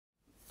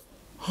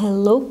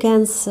Hello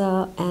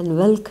Cancer, and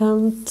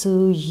welcome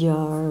to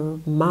your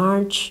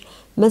March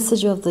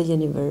message of the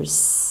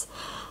universe.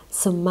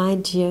 So my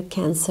dear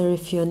Cancer,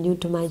 if you're new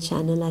to my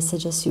channel, I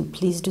suggest you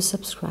please do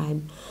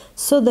subscribe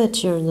so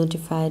that you're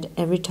notified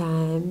every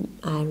time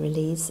I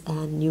release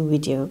a new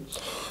video.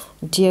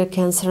 Dear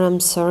Cancer,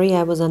 I'm sorry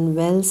I was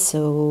unwell,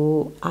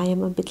 so I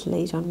am a bit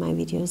late on my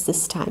videos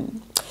this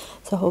time.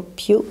 So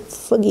hope you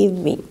forgive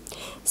me.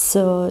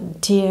 So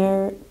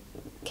dear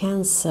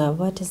Cancer,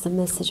 what is the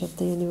message of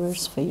the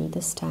universe for you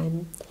this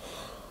time?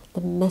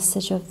 The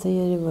message of the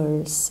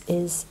universe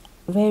is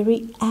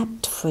very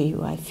apt for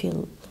you, I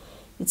feel.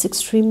 It's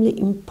extremely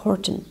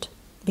important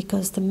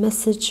because the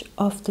message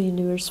of the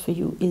universe for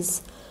you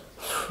is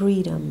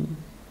freedom.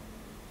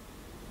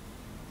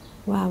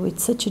 Wow,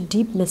 it's such a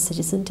deep message,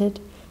 isn't it?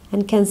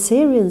 And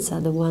Cancerians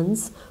are the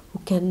ones who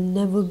can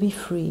never be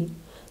free.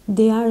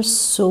 They are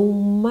so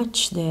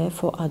much there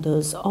for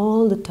others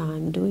all the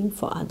time, doing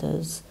for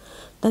others,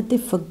 that they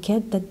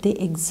forget that they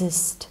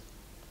exist.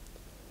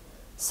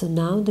 So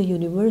now the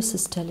universe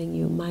is telling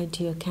you, my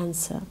dear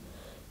Cancer,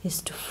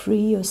 is to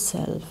free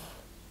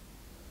yourself.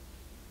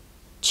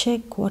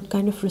 Check what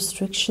kind of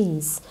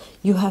restrictions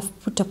you have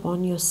put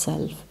upon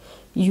yourself.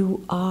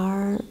 You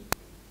are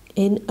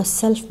in a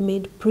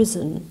self-made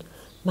prison,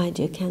 my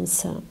dear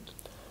Cancer.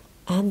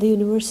 And the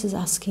universe is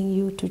asking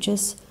you to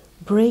just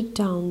break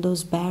down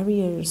those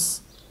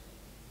barriers.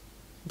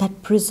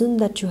 That prison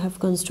that you have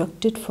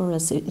constructed for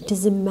us, it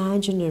is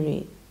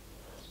imaginary.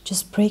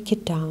 Just break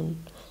it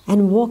down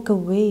and walk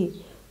away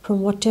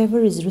from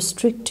whatever is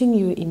restricting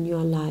you in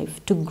your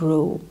life to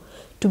grow,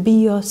 to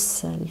be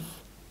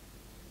yourself.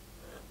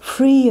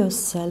 Free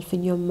yourself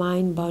in your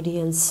mind, body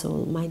and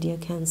soul, my dear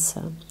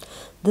Cancer.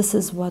 This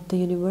is what the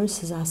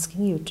universe is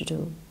asking you to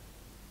do.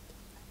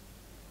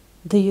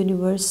 The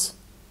universe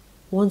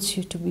wants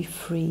you to be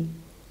free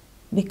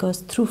because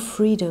through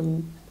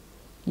freedom,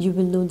 you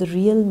will know the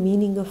real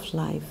meaning of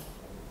life.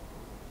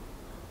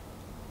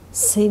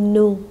 Say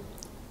no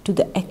to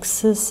the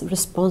excess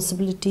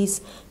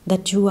responsibilities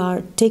that you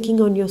are taking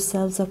on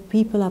yourselves or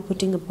people are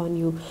putting upon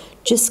you.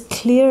 Just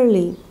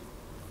clearly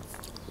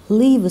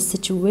leave a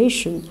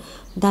situation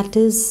that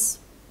is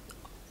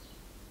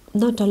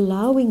not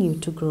allowing you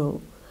to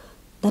grow,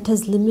 that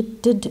has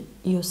limited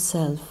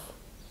yourself,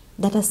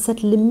 that has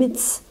set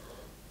limits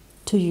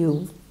to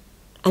you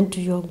and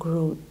to your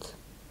growth,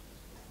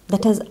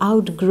 that has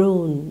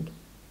outgrown.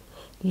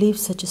 Leave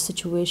such a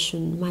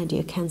situation, my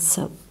dear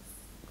Cancer.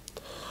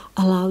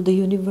 Allow the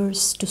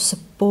universe to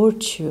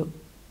support you,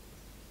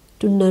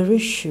 to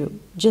nourish you,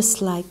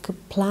 just like a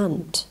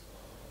plant.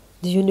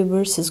 The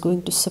universe is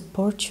going to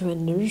support you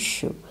and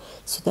nourish you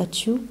so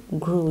that you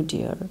grow,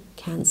 dear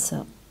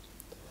Cancer.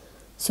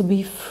 So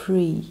be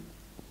free.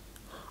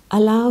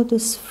 Allow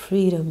this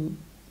freedom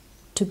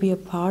to be a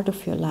part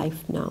of your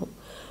life now.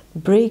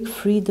 Break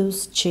free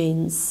those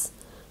chains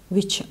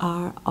which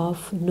are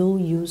of no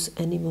use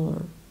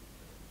anymore.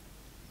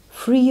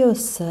 Free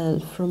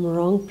yourself from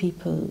wrong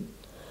people.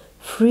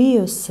 Free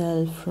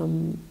yourself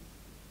from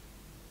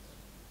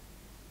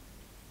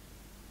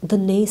the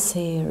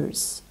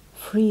naysayers.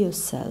 Free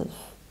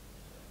yourself,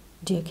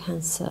 dear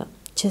Cancer.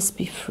 Just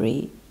be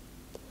free.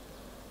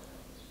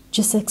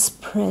 Just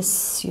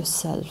express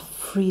yourself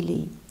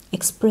freely.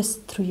 Express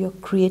through your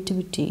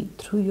creativity,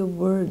 through your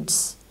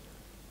words.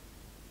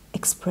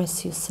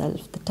 Express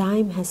yourself. The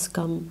time has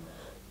come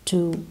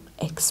to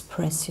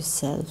express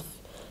yourself.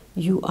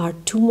 You are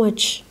too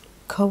much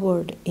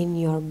covered in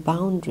your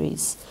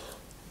boundaries,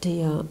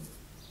 dear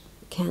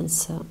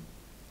Cancer.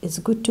 It's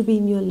good to be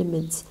in your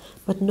limits,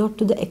 but not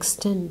to the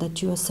extent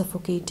that you are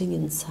suffocating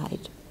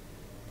inside.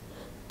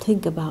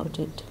 Think about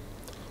it.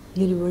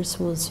 The universe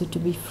wants you to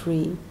be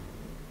free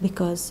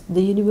because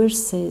the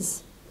universe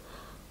says,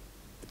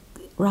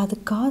 rather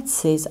God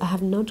says, I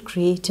have not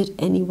created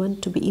anyone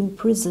to be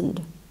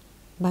imprisoned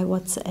by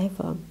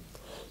whatsoever.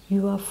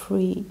 You are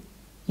free.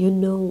 You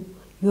know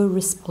you're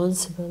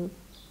responsible.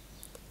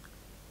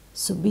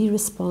 So be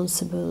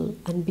responsible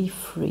and be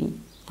free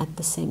at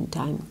the same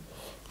time.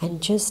 And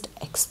just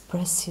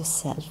express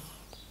yourself.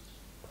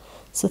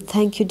 So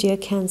thank you, dear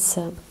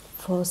Cancer,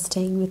 for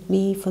staying with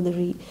me for the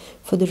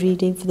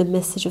reading, for the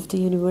message of the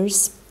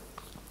universe.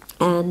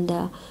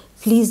 And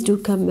please do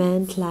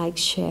comment, like,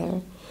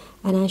 share.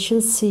 And I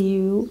shall see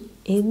you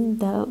in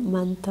the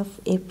month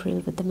of April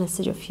with the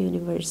message of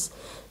universe.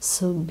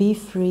 So be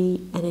free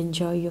and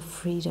enjoy your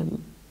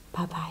freedom.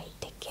 Bye-bye.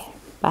 Take care.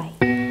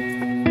 Bye.